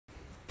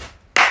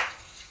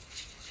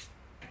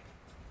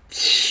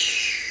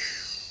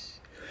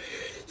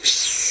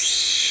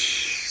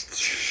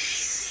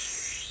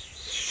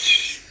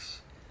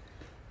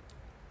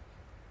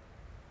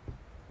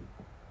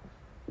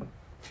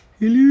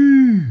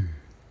Hello.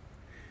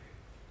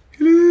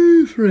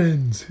 Hello,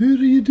 friends. How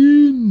are you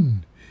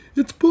doing?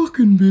 It's Buck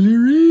and Billy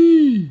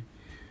Ray.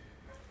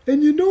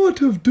 And you know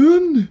what I've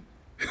done?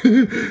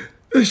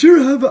 I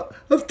sure have.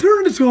 I've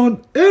turned it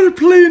on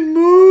airplane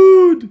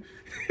mode.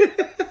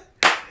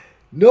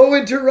 No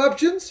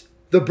interruptions.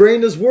 The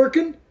brain is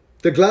working.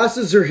 The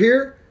glasses are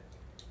here.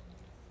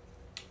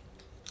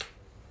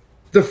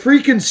 The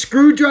freaking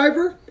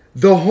screwdriver,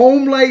 the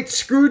home light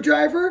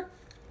screwdriver,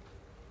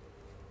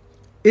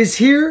 is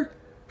here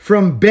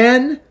from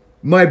Ben,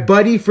 my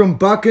buddy from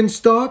Buck and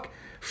Stock.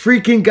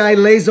 Freaking guy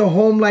lays a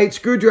home light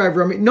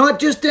screwdriver on me. Not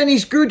just any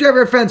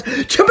screwdriver, friends.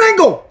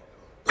 Chabango!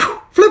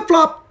 Flip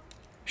flop!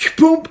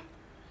 Boom!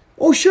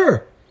 Oh,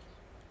 sure.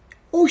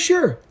 Oh,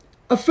 sure.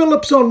 A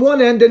Phillips on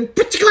one end and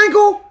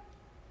pitchclango!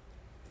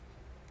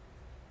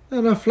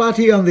 And a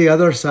flatty on the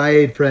other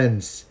side,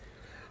 friends.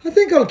 I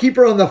think I'll keep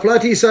her on the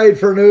flatty side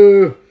for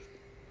now.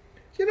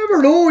 You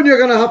never know when you're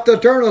going to have to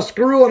turn a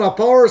screw on a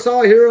power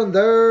saw here and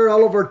there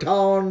all over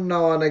town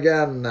now and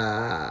again.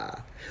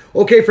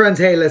 Okay, friends,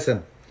 hey,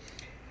 listen.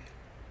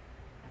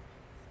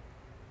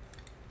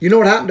 You know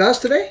what happened to us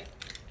today?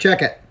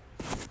 Check it.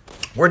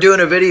 We're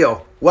doing a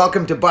video.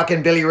 Welcome to Buck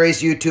and Billy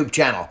Ray's YouTube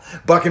channel.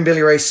 Buck and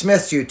Billy Ray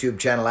Smith's YouTube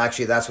channel.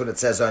 Actually, that's what it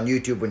says on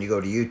YouTube when you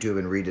go to YouTube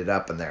and read it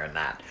up in there and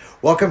that.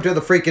 Welcome to the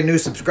freaking new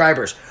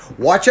subscribers.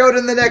 Watch out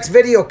in the next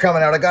video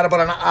coming out. I got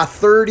about a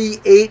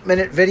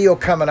 38-minute video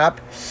coming up.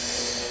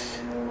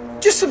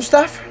 Just some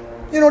stuff.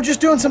 You know,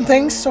 just doing some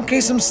things. Okay,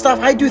 some stuff.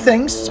 I do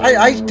things.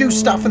 I do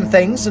stuff and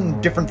things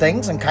and different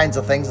things and kinds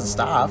of things and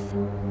stuff.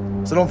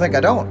 So don't think I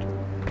don't.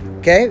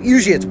 Okay?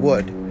 Usually it's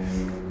wood.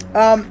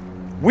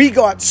 We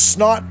got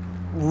snot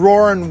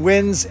roaring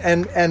winds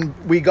and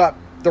we got,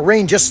 the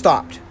rain just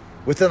stopped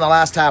within the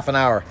last half an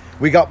hour.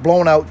 We got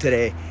blown out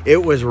today. It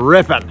was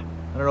ripping.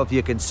 I don't know if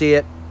you can see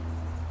it.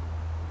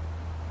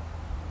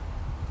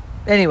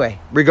 Anyway,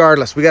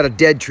 regardless, we got a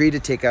dead tree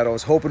to take out. I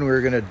was hoping we were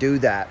going to do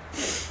that.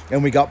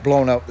 And we got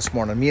blown out this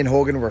morning. Me and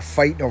Hogan were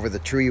fighting over the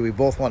tree. We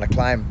both want to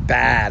climb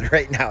bad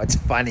right now. It's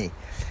funny.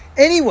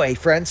 Anyway,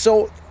 friends,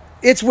 so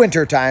it's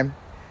winter time.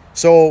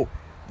 So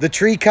the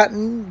tree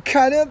cutting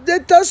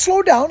it does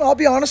slow down. I'll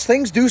be honest,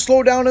 things do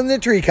slow down in the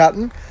tree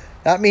cutting.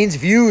 That means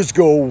views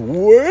go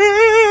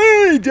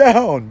way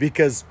down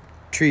because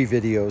tree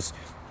videos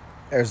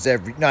are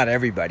not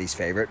everybody's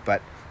favorite,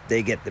 but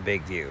they get the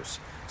big views.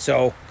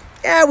 So,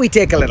 yeah, we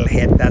take a little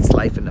hit. That's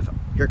life in the...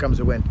 Here comes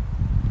the wind.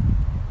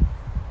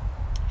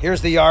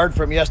 Here's the yard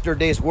from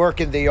yesterday's work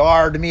in the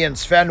yard. Me and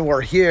Sven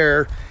were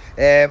here.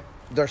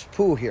 There's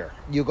poo here.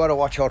 You got to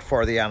watch out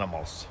for the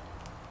animals.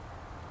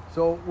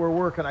 So we're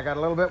working. I got a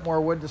little bit more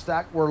wood to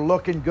stack. We're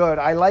looking good.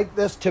 I like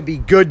this to be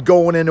good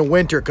going into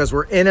winter because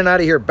we're in and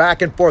out of here,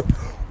 back and forth.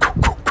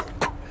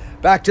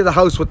 Back to the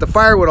house with the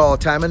firewood all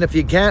the time. And if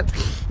you can't,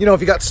 you know,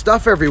 if you got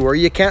stuff everywhere,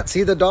 you can't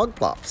see the dog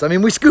plops. I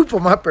mean, we scoop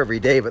them up every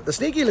day, but the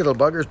sneaky little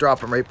buggers drop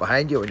them right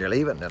behind you when you're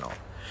leaving, you know.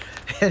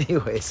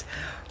 Anyways,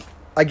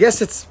 I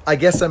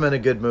guess I'm in a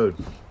good mood.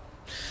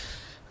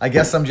 I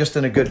guess I'm just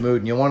in a good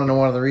mood. And you want to know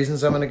one of the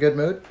reasons I'm in a good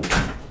mood?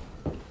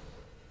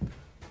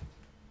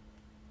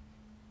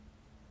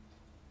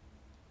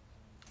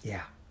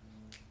 Yeah,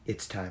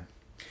 it's time.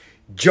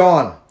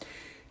 John,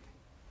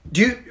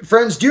 do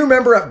you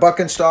remember at Buck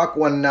and Stock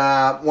when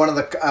one of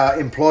the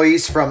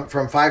employees from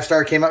 5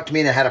 Star came up to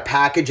me and I had a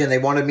package and they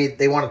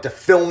wanted to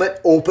film it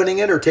opening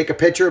it or take a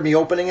picture of me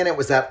opening it? It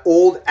was that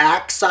old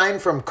Axe sign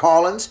from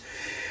Collins.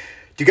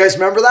 Do you guys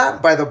remember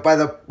that by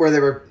the where they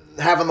were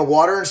having the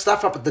water and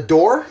stuff up at the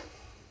door?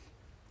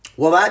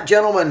 Well, that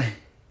gentleman,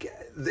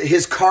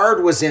 his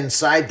card was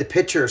inside the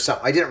picture or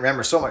something. I didn't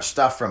remember so much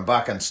stuff from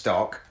Buck and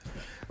Stock,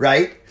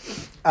 right?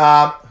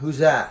 Who's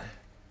that?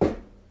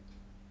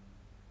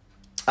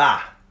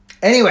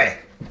 Anyway.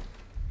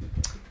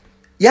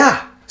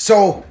 Yeah,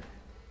 so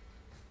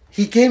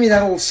he gave me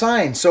that old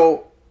sign.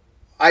 So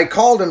I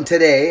called him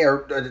today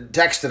or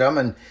texted him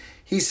and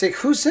he's like,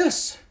 who's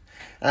this?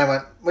 And I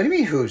went, what do you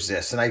mean, who's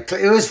this? And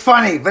it was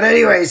funny. But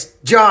anyways,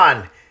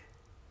 John,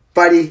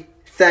 buddy,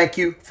 thank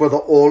you for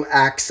the old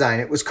axe sign.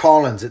 It was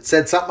Collins. It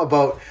said something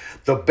about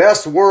the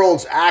best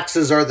world's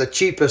axes are the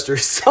cheapest or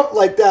something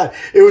like that.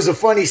 It was a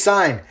funny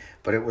sign,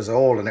 but it was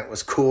old and it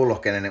was cool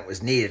looking and it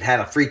was neat. It had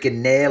a freaking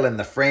nail in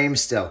the frame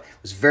still.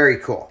 It was very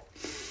cool.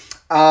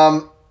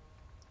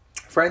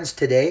 Friends,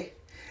 today,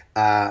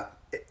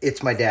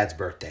 it's my dad's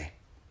birthday.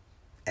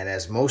 And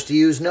as most of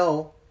you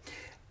know,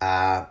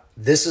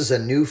 this is a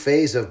new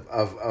phase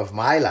of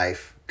my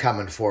life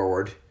coming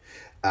forward.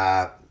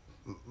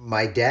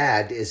 My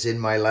dad is in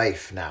my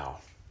life now.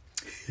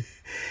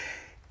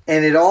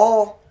 And it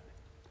all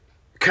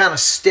kind of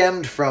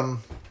stemmed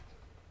from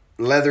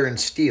Leather and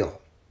Steel,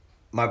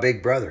 my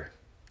big brother.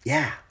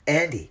 Yeah,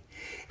 Andy.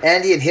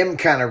 Andy and him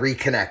kind of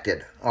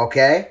reconnected,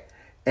 okay?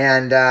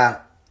 And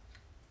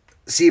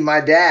see,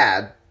 my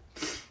dad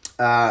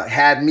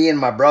had me and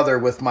my brother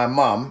with my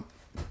mom,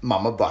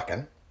 Mama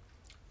Buckin,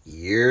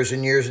 years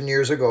and years and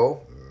years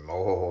ago.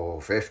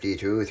 Oh,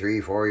 52,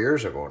 3, 4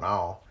 years ago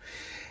now.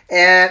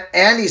 And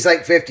Andy's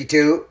like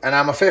 52, and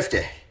I'm a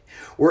 50.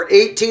 We're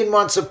 18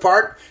 months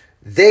apart.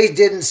 They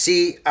didn't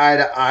see eye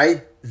to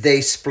eye.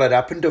 They split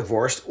up and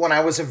divorced when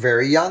I was a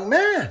very young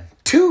man.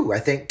 I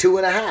think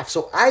 2.5.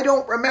 So I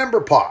don't remember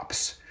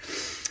Pops.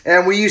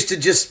 And we used to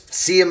just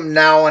see him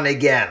now and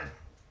again.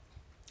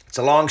 It's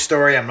a long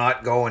story. I'm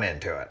not going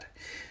into it.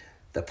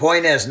 The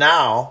point is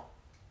now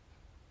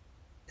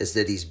is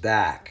that he's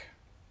back.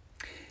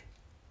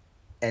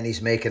 And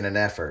he's making an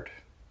effort.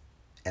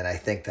 And I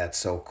think that's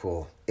so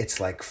cool. It's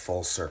like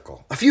full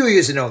circle. A few of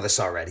you know this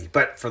already.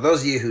 But for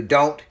those of you who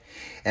don't,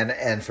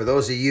 and for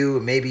those of you,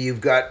 maybe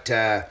you've got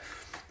a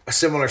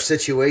similar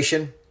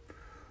situation,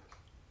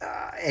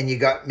 and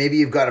maybe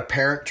you've got a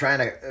parent trying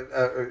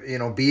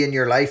to, be in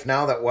your life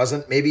now that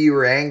wasn't. Maybe you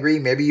were angry.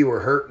 Maybe you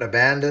were hurt and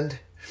abandoned.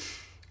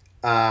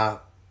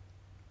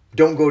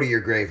 Don't go to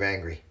your grave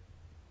angry.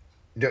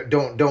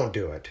 Don't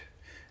do it.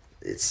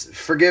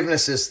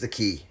 Forgiveness is the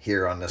key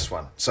here on this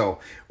one. So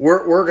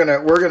we're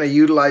gonna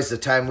utilize the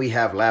time we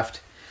have left,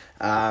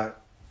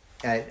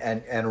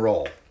 and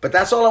roll. But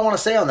that's all I want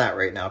to say on that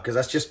right now, because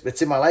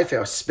it's in my life.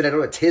 I'll spit it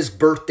out. It's his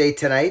birthday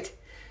tonight.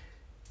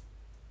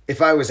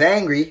 If I was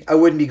angry, I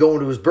wouldn't be going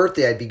to his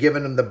birthday. I'd be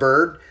giving him the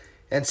bird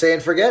and saying,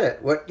 forget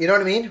it. You know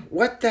what I mean?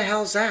 What the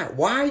hell's that?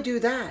 Why do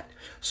that?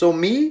 So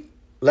me,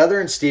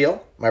 Leather and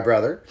Steel, my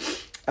brother,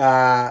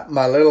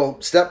 my little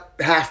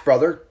half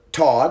brother,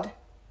 Todd,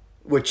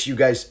 which you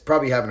guys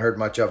probably haven't heard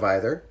much of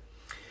either.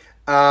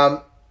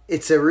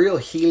 It's a real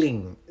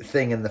healing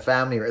thing in the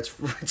family.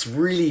 It's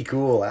really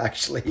cool,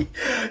 actually.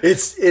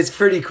 It's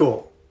pretty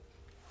cool.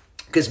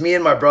 Because me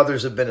and my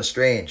brothers have been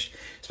estranged.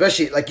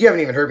 Especially, like, you haven't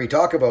even heard me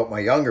talk about my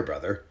younger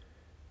brother.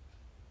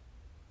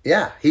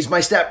 Yeah, he's my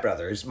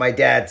stepbrother. He's my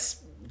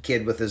dad's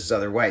kid with his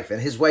other wife.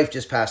 And his wife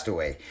just passed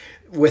away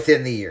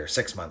within the year,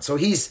 6 months. So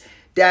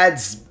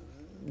dad's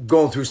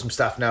going through some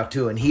stuff now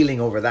too and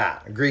healing over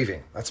that,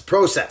 grieving. That's a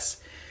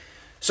process.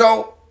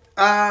 So,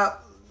 that's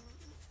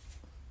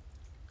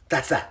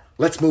that.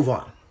 Let's move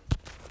on.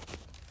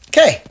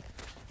 Okay,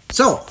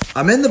 so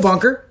I'm in the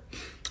bunker.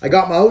 I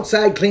got my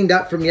outside cleaned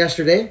up from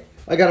yesterday.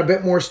 I got a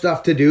bit more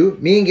stuff to do.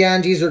 Me and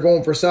Ganges are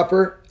going for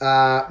supper.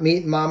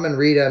 Meeting Mom and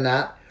Rita and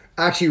that.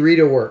 Actually,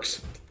 Rita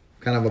works.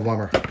 Kind of a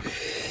bummer.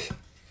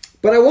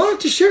 But I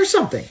wanted to share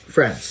something,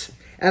 friends.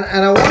 And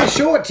I want to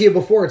show it to you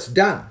before it's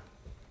done.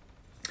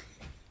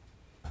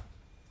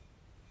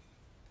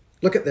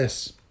 Look at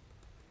this.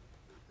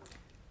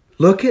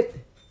 Look at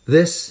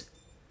this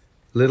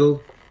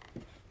little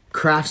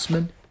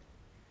Craftsman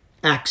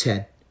axe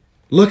head.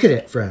 Look at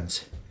it,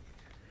 friends.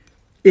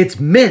 It's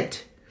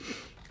mint.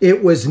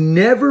 It was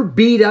never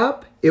beat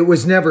up. It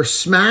was never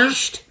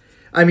smashed.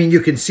 I mean, you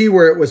can see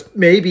where it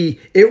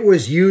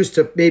was used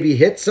to maybe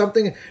hit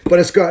something, but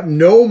it's got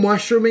no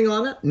mushrooming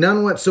on it,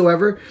 none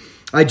whatsoever.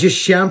 I just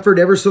chamfered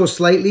ever so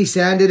slightly,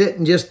 sanded it,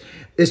 and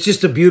it's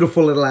just a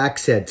beautiful little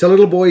axe head. It's a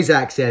little boy's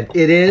axe head.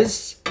 It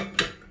is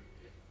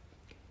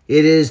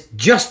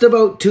just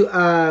about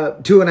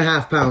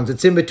 2.5 pounds.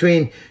 It's in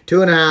between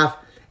 2.5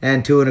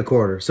 and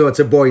 2.25. So it's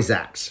a boy's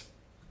axe.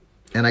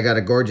 And I got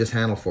a gorgeous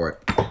handle for it.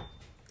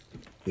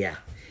 Yeah.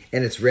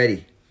 And it's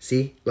ready.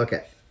 See? Look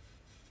at it.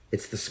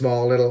 It's the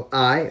small little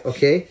eye,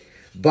 okay?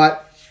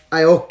 But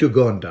I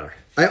octagoned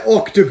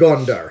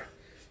her.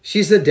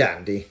 She's a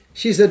dandy.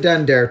 She's a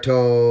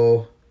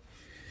danderto.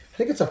 I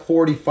think it's a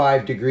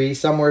 45 degree,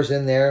 somewhere's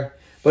in there.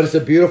 But it's a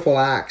beautiful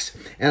axe.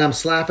 And I'm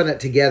slapping it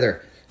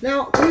together.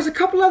 Now, there's a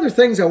couple other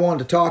things I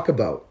wanted to talk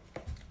about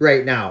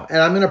right now. And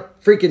I'm going to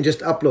freaking just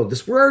upload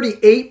this. We're already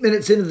 8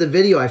 minutes into the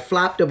video. I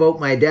flapped about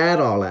my dad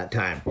all that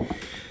time.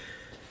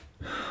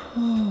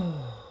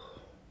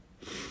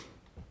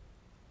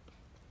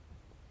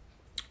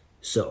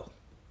 So,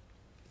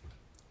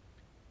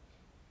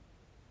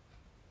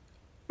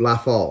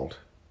 Lafald.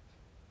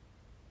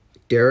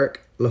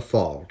 Derek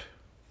Lafald.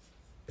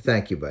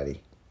 Thank you,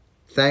 buddy.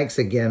 Thanks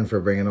again for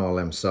bringing all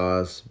them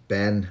saws.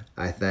 Ben,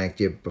 I thanked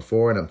you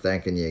before and I'm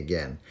thanking you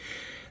again.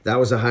 That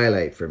was a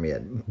highlight for me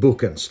at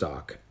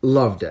Buchenstock.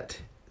 Loved it.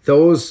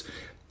 Those,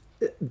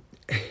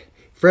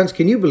 friends,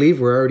 can you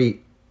believe we're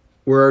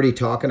already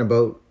talking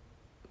about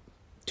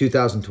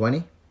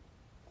 2020?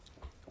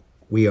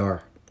 We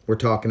are. We're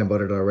talking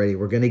about it already.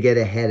 We're going to get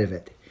ahead of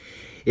it.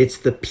 It's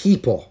the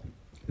people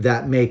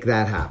that make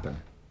that happen.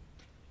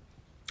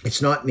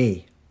 It's not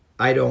me.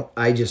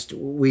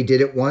 We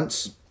did it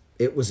once.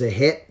 It was a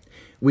hit.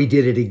 We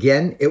did it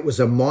again. It was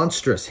a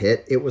monstrous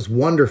hit. It was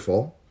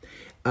wonderful.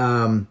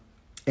 And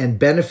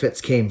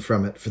benefits came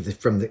from it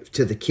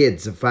to the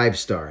kids, the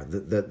 5-star,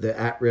 the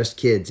at-risk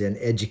kids and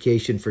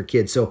education for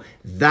kids. So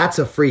that's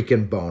a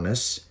freaking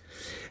bonus.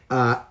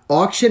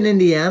 Auction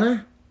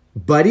Indiana,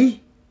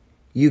 buddy,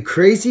 you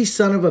crazy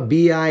son of a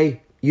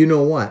BI, you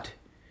know what?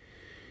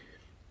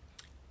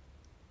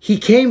 He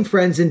came,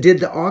 friends, and did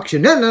the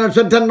auction.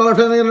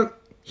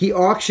 He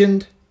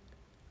auctioned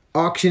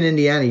Auction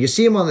Indiana. You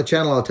see him on the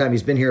channel all the time.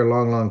 He's been here a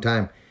long, long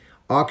time.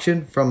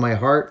 Auction from my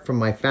heart, from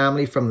my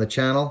family, from the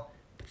channel.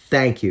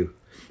 Thank you.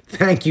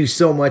 Thank you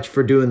so much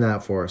for doing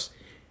that for us.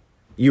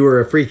 You were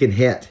a freaking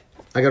hit.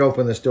 I got to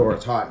open this door.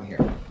 It's hot in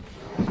here.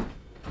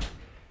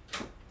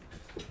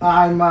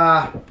 I'm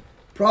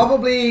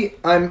Probably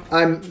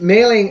I'm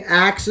mailing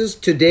axes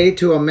today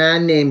to a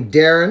man named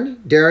Darren.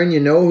 Darren, you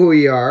know who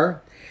you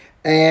are.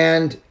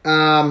 And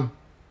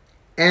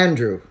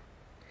Andrew.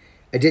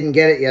 I didn't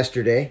get it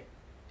yesterday.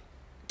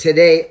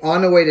 Today,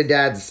 on the way to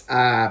Dad's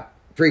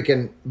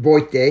freaking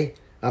birthday,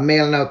 I'm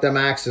mailing out them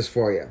axes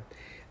for you.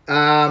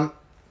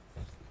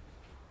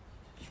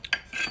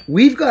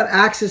 We've got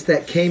axes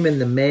that came in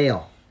the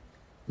mail.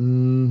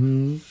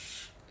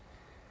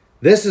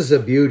 This is a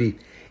beauty.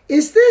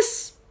 Is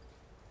this...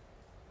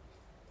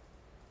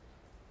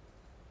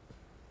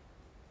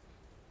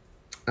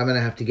 I'm going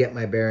to have to get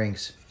my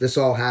bearings. This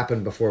all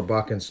happened before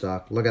Buck and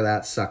Stock. Look at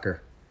that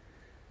sucker.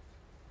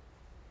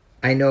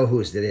 I know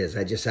whose it is.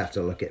 I just have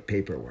to look at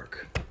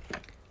paperwork.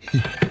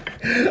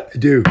 I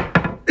do.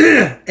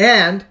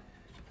 And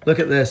look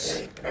at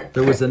this.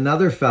 There was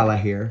another fella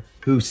here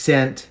who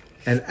sent,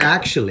 and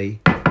actually,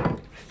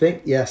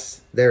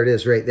 yes, there it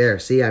is right there.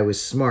 See, I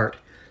was smart.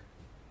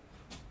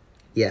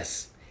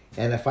 Yes.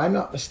 And if I'm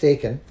not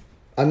mistaken,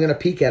 I'm going to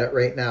peek at it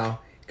right now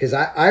because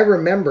I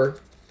remember,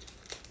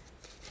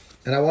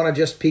 and I want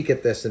to just peek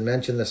at this and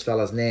mention this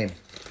fella's name.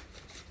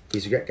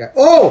 He's a great guy.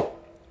 Oh,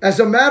 as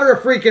a matter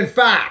of freaking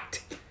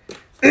fact,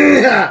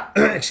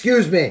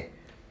 excuse me.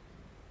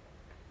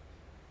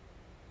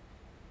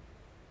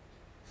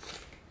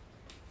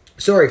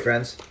 Sorry,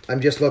 friends.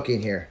 I'm just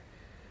looking here.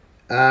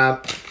 Well,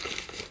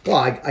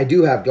 I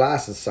do have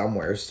glasses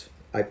somewheres.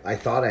 I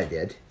thought I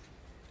did.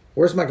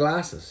 Where's my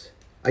glasses?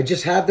 I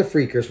just had the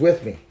freakers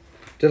with me.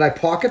 Did I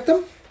pocket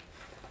them?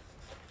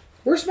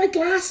 Where's my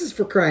glasses,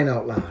 for crying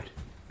out loud?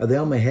 Are they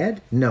on my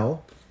head?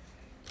 No.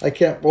 I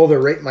can't. Well,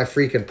 they're right in my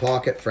freaking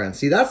pocket, friends.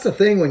 See, that's the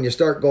thing when you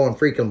start going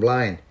freaking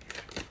blind.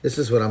 This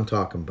is what I'm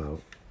talking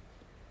about.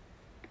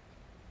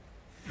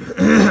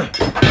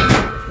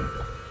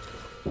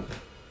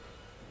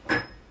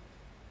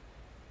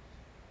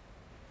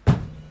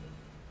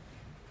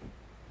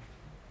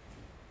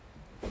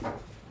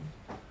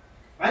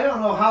 I don't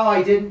know how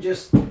I didn't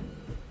just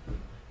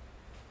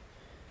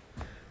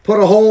put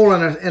a hole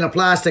in a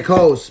plastic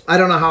hose. I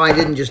don't know how I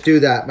didn't just do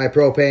that, my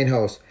propane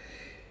hose.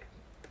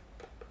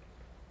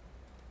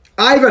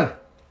 Ivan.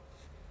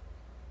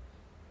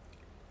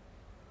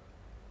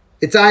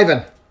 It's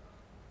Ivan.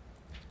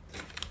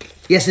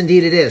 Yes,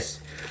 indeed it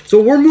is.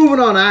 So we're moving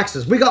on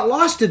axes. We got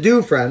lots to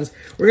do, friends.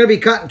 We're going to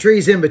be cutting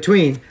trees in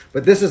between,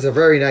 but this is a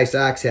very nice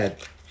axe head.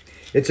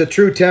 It's a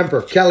true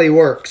temper. Kelly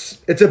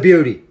Works. It's a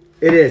beauty.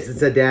 It is.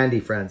 It's a dandy,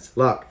 friends.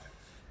 Look.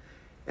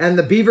 And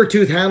the beaver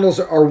tooth handles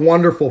are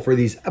wonderful for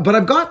these. But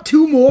I've got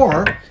two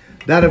more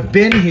that have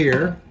been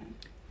here.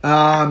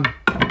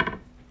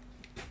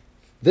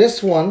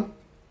 This one,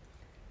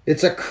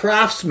 it's a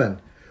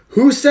Craftsman.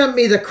 Who sent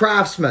me the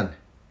Craftsman?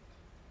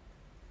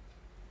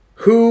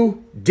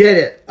 Who did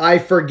it? I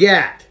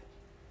forget.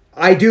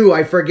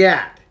 I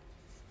forget.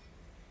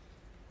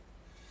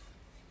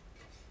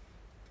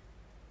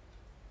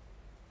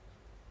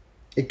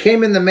 It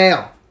came in the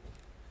mail.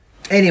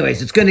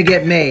 Anyways, it's going to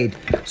get made,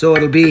 so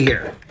it'll be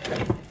here.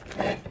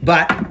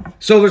 But,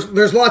 so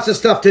there's lots of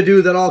stuff to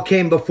do that all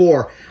came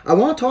before. I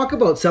want to talk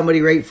about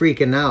somebody right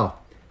freaking now.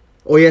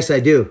 Oh, yes, I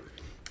do.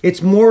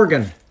 It's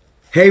Morgan.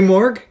 Hey,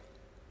 Morg.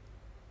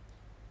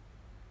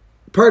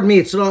 Pardon me,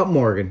 it's not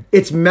Morgan.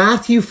 It's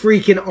Matthew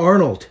freaking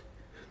Arnold.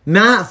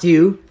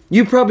 Matthew,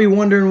 you probably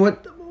wondering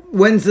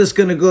when's this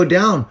going to go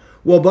down?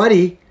 Well,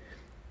 buddy,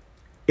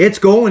 it's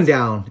going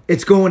down.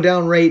 It's going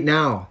down right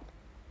now.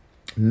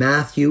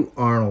 Matthew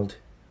Arnold.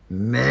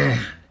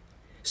 Man.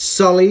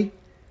 Sully.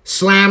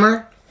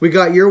 Slammer. We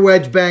got your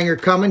wedge banger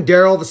coming.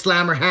 Daryl the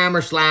Slammer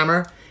Hammer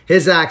Slammer.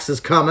 His axe is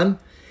coming.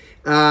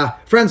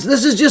 Friends,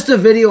 this is just a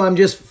video I'm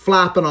just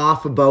flapping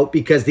off about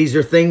because these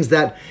are things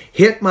that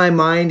hit my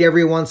mind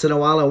every once in a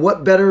while. And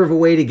what better of a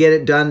way to get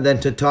it done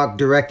than to talk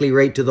directly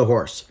right to the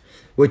horse,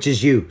 which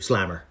is you,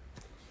 Slammer.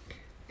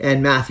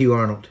 And Matthew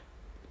Arnold.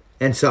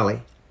 And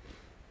Sully.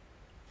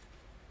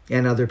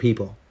 And other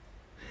people.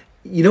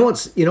 You know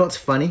what's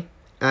funny,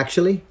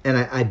 actually? And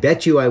I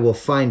bet you I will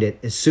find it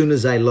as soon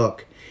as I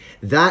look.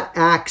 That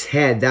axe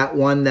head, that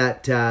one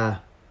that...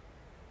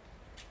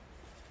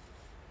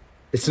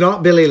 it's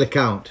not Billy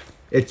LeCount.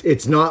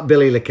 It's not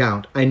Billy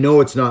LeCount. I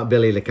know it's not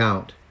Billy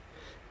LeCount.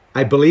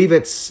 I believe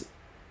it's...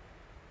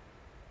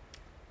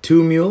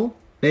 Two Mule,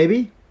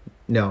 maybe?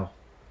 No.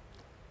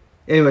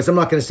 Anyways, I'm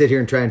not going to sit here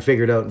and try and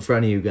figure it out in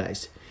front of you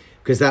guys.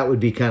 Because that would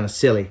be kind of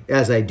silly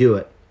as I do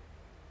it.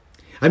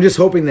 I'm just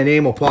hoping the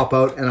name will pop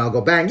out and I'll go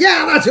bang.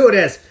 Yeah, that's who it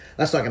is.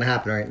 That's not going to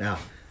happen right now.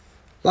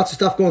 Lots of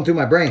stuff going through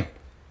my brain.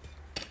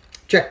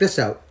 Check this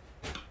out.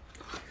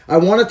 I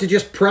wanted to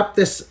just prep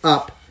this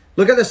up.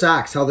 Look at this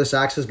axe, how this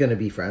axe is going to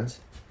be, friends.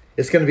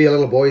 It's going to be a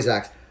little boy's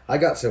axe. I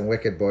got some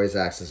wicked boy's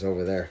axes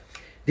over there.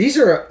 These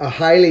are a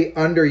highly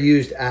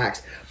underused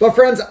axe. But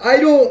friends, I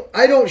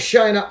don't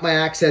shine up my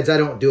axe heads. I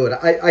don't do it.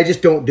 I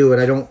just don't do it.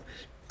 I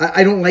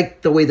don't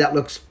like the way that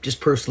looks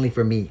just personally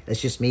for me.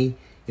 That's just me.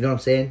 You know what I'm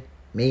saying?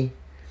 Me.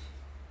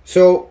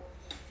 So,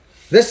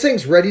 this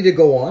thing's ready to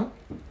go on.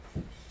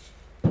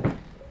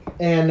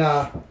 And,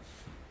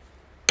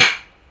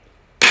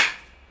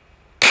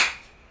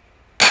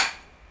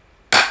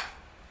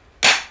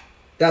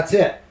 That's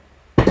it.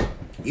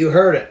 You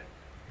heard it.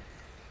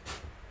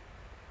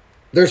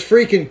 There's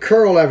freaking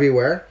curl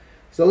everywhere.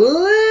 There's a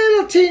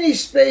little teeny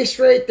space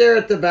right there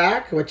at the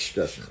back, which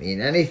doesn't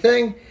mean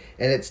anything.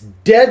 And it's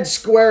dead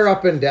square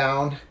up and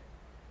down.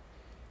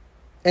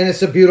 And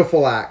it's a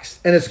beautiful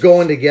axe. And it's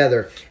going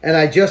together. And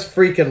I just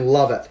freaking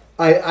love it.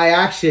 I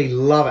actually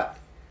love it.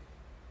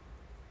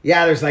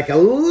 Yeah, there's like a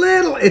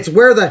little... It's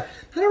where the...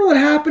 I don't know what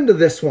happened to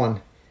this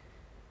one.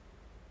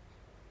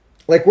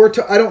 Like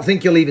I don't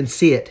think you'll even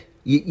see it.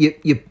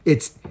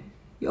 It's...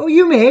 Oh,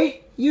 you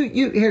may.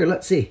 Here,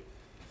 let's see.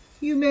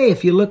 You may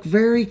if you look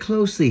very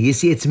closely. You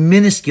see, it's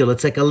minuscule.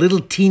 It's like a little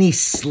teeny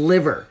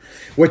sliver,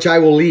 which I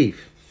will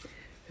leave.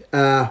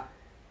 Or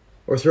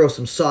throw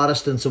some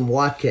sawdust and some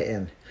vodka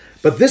in.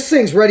 But this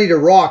thing's ready to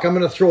rock. I'm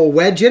going to throw a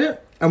wedge in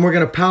it, and we're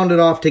going to pound it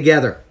off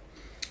together.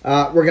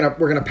 We're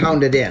gonna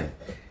pound it in.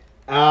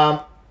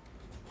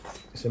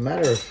 It's a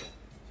matter of,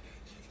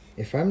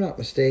 if I'm not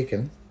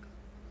mistaken,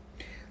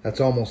 that's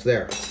almost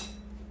there.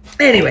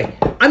 Anyway,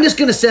 I'm just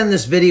gonna send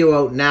this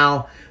video out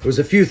now. There was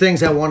a few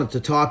things I wanted to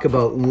talk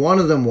about, and one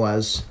of them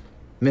was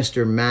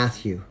Mr.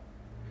 Matthew,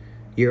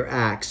 your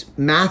axe.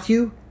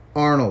 Matthew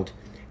Arnold,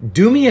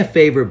 do me a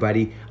favor,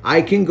 buddy.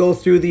 I can go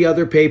through the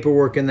other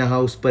paperwork in the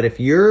house, but if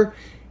you're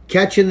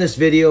catching this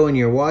video and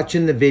you're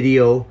watching the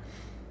video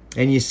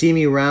and you see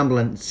me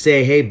rambling,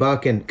 say, hey,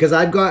 Buckin, because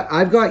I've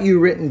got you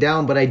written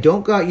down, but I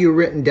don't got you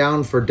written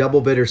down for double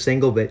bit or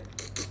single bit.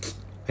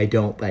 I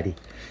don't, buddy.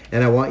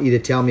 And I want you to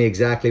tell me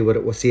exactly what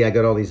it was. See, I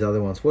got all these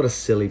other ones. What a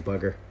silly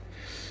bugger.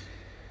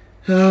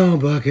 Oh,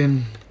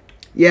 Buckin.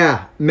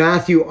 Yeah,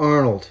 Matthew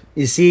Arnold.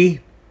 You see,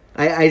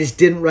 I just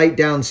didn't write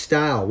down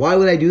style. Why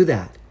would I do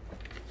that?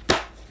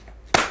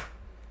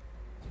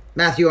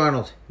 Matthew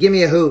Arnold, give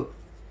me a hoot.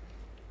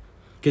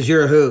 Because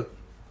you're a hoot.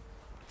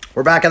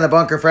 We're back in the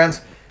bunker,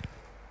 friends.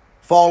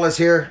 Fall is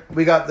here.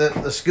 We got the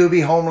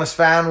Scooby homeless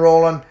fan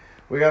rolling.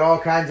 We got all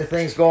kinds of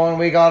things going.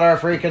 We got our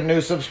freaking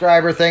new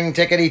subscriber thing.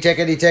 Tickety,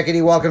 tickety,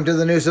 tickety. Welcome to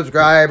the new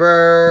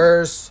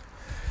subscribers.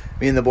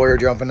 Me and the boy are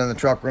jumping in the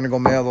truck. We're going to go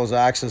mail those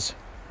axes.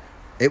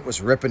 It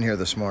was ripping here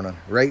this morning.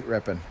 Right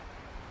ripping.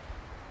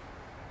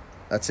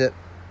 That's it.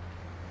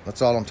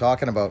 That's all I'm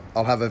talking about.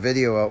 I'll have a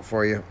video out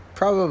for you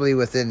probably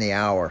within the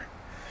hour.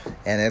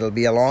 And it'll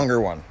be a longer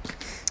one.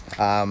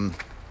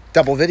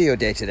 Double video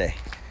day today.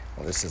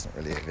 Well, this isn't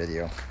really a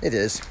video. It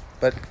is,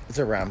 but it's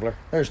a rambler.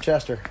 There's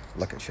Chester.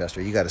 Look at Chester.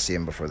 You got to see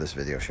him before this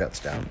video shuts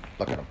down.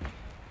 Look at him.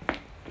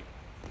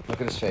 Look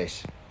at his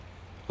face.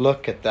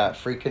 Look at that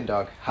freaking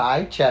dog.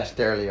 Hi,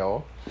 Chester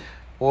Leo.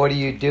 What are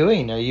you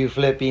doing? Are you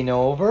flipping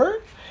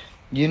over?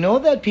 You know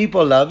that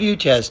people love you,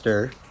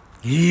 Chester.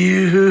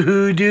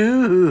 You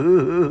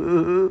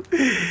do.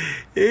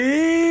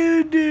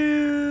 You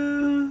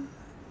do.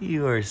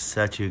 You are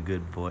such a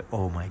good boy.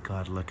 Oh my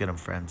God, look at him,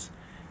 friends.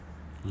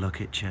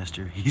 Look at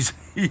Chester. He's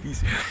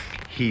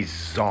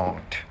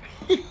zonked.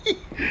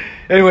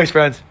 Anyways,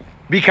 friends,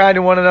 be kind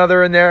to one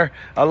another in there.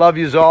 I love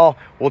yous all.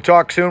 We'll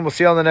talk soon. We'll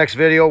see you on the next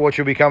video, which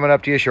will be coming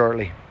up to you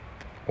shortly.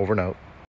 Over and out.